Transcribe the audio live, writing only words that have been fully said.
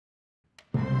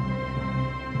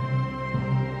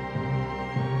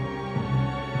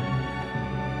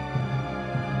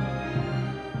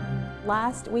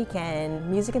Last weekend,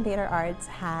 Music and Theater Arts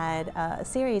had a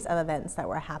series of events that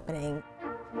were happening.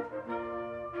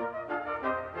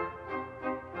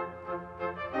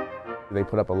 They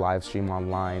put up a live stream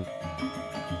online.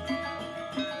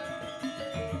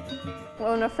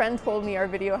 When a friend told me our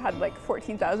video had like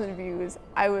 14,000 views,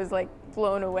 I was like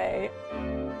blown away.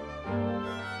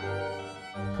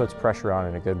 Puts pressure on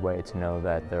in a good way to know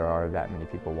that there are that many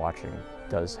people watching. It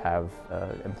does have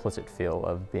an implicit feel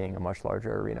of being a much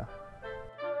larger arena.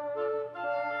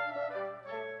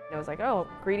 It was like, oh,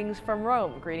 greetings from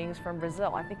Rome, greetings from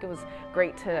Brazil. I think it was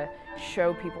great to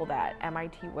show people that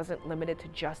MIT wasn't limited to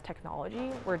just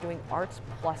technology. We're doing arts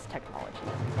plus technology.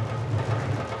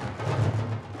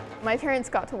 My parents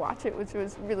got to watch it, which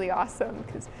was really awesome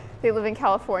because they live in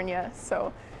California,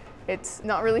 so it's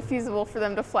not really feasible for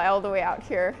them to fly all the way out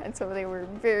here. And so they were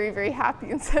very, very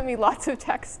happy and sent me lots of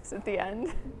texts at the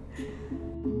end.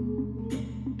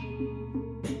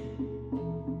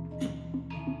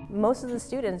 Most of the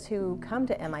students who come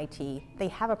to MIT, they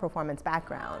have a performance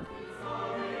background.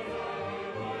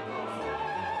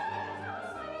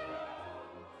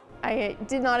 I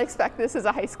did not expect this as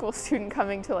a high school student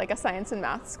coming to like a science and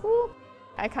math school.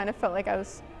 I kind of felt like I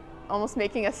was almost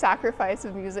making a sacrifice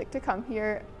of music to come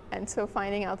here, and so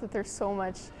finding out that there's so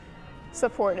much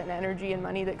support and energy and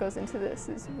money that goes into this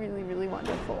is really, really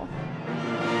wonderful.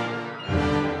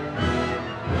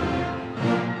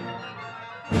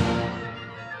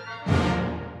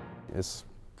 It's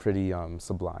pretty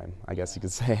sublime, I guess you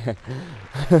could say.